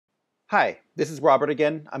Hi, this is Robert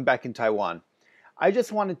again. I'm back in Taiwan. I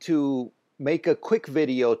just wanted to make a quick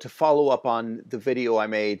video to follow up on the video I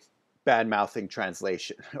made bad mouthing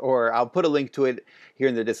translation, or I'll put a link to it here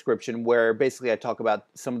in the description where basically I talk about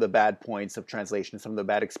some of the bad points of translation, some of the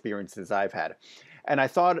bad experiences I've had. And I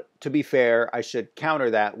thought, to be fair, I should counter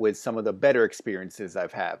that with some of the better experiences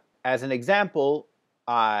I've had. As an example,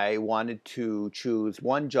 I wanted to choose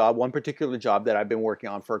one particular job that I've been working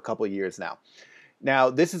on for a couple of years now.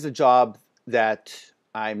 Now, this is a job that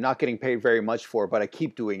I'm not getting paid very much for, but I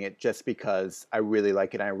keep doing it just because I really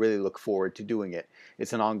like it and I really look forward to doing it.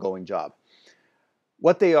 It's an ongoing job.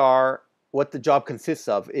 What they are, what the job consists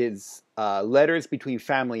of is letters between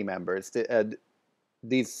family members.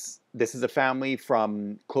 This is a family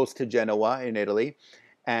from close to Genoa in Italy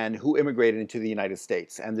and who immigrated into the United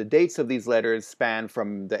States. And the dates of these letters span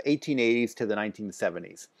from the 1880s to the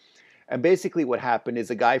 1970s. And basically what happened is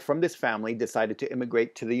a guy from this family decided to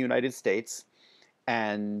immigrate to the United States,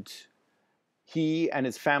 and he and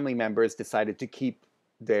his family members decided to keep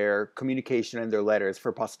their communication and their letters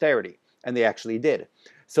for posterity, and they actually did.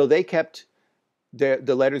 So they kept the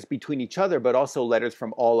letters between each other, but also letters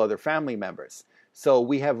from all other family members. So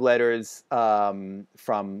we have letters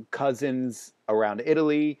from cousins around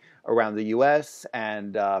Italy, around the US,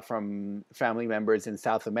 and from family members in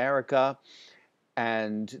South America.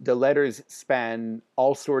 And the letters span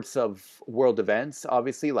all sorts of world events,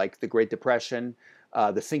 obviously, like the Great Depression,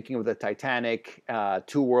 the sinking of the Titanic,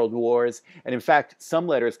 two world wars. And in fact, some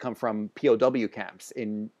letters come from POW camps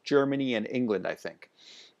in Germany and England, I think.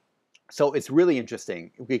 So it's really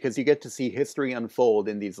interesting because you get to see history unfold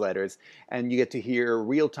in these letters, and you get to hear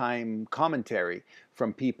real-time commentary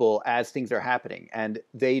from people as things are happening, and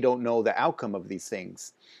they don't know the outcome of these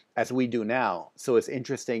things as we do now. So it's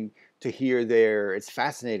interesting to hear it's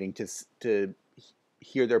fascinating to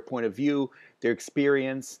hear their point of view, their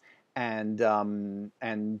experience, and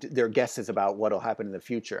their guesses about what will happen in the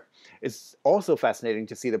future. It's also fascinating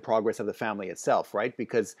to see the progress of the family itself, right?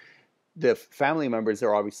 Because the family members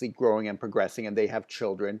are obviously growing and progressing, and they have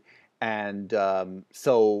children, and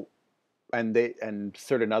and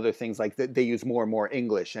certain other things like they use more and more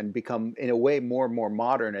English and become in a way more and more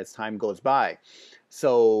modern as time goes by.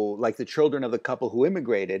 So like the children of the couple who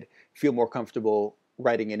immigrated feel more comfortable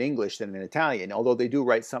writing in English than in Italian, although they do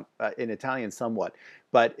write some in Italian somewhat.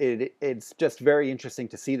 But it's just very interesting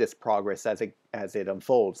to see this progress as it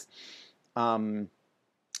unfolds. Um,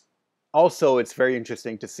 Also, it's very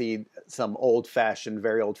interesting to see some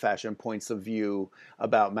very old-fashioned points of view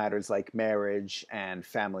about matters like marriage and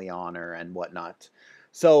family honor and whatnot.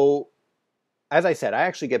 So, as I said, I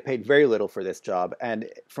actually get paid very little for this job. And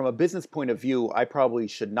from a business point of view, I probably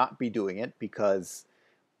should not be doing it because,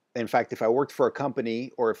 in fact, if I worked for a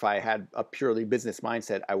company or if I had a purely business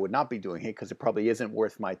mindset, I would not be doing it because it probably isn't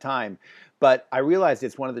worth my time. But I realized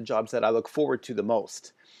it's one of the jobs that I look forward to the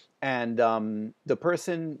most. And the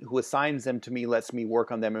person who assigns them to me lets me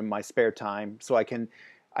work on them in my spare time, so I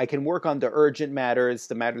can work on the urgent matters,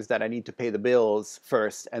 the matters that I need to pay the bills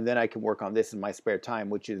first, and then I can work on this in my spare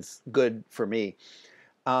time, which is good for me.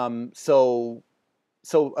 Um, so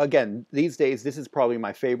so again, these days, this is probably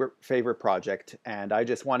my favorite project, and I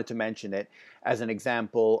just wanted to mention it as an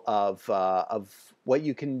example of what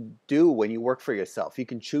you can do when you work for yourself. You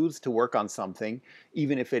can choose to work on something,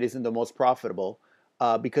 even if it isn't the most profitable,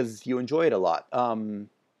 because you enjoy it a lot.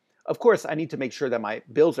 Of course, I need to make sure that my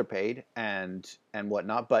bills are paid and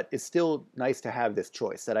whatnot, but it's still nice to have this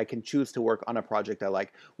choice that I can choose to work on a project I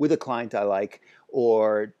like with a client I like,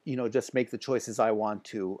 or just make the choices I want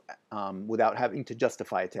to without having to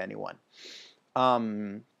justify it to anyone.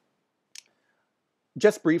 Um,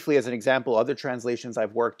 just briefly, as an example, other translations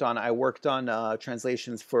I've worked on. I worked on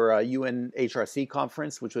translations for a UNHRC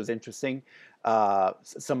conference, which was interesting.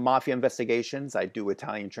 Some mafia investigations. I do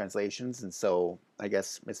Italian translations, and so I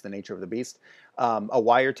guess it's the nature of the beast. A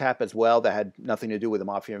wiretap as well that had nothing to do with the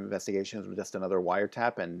mafia investigations, it was just another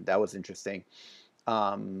wiretap, and that was interesting.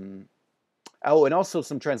 Um, oh, and also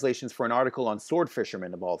some translations for an article on sword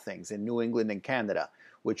fishermen, of all things, in New England and Canada,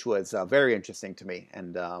 which was very interesting to me.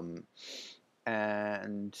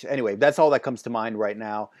 And anyway, that's all that comes to mind right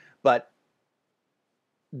now. But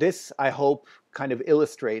this, I hope, kind of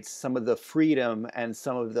illustrates some of the freedom and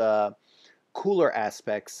some of the cooler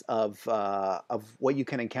aspects of what you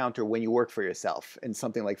can encounter when you work for yourself in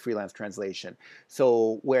something like freelance translation.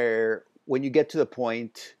 So when you get to the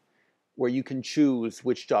point where you can choose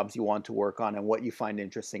which jobs you want to work on and what you find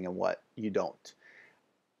interesting and what you don't.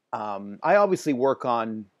 I obviously work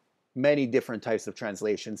on many different types of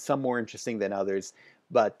translations, some more interesting than others,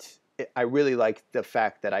 but I really like the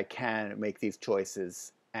fact that I can make these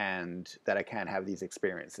choices and that I can't have these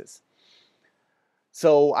experiences.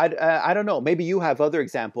 So I don't know. Maybe you have other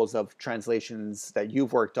examples of translations that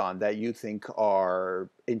you've worked on that you think are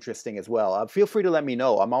interesting as well. Feel free to let me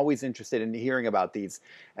know. I'm always interested in hearing about these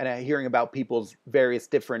and hearing about people's various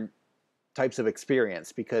different types of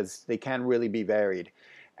experience because they can really be varied.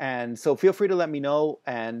 And so feel free to let me know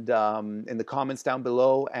and in the comments down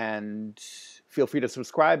below, and feel free to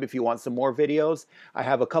subscribe if you want some more videos. I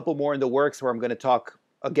have a couple more in the works where I'm going to talk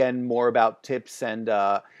again more about tips and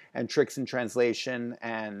tricks in translation.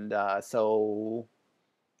 And so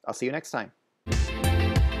I'll see you next time.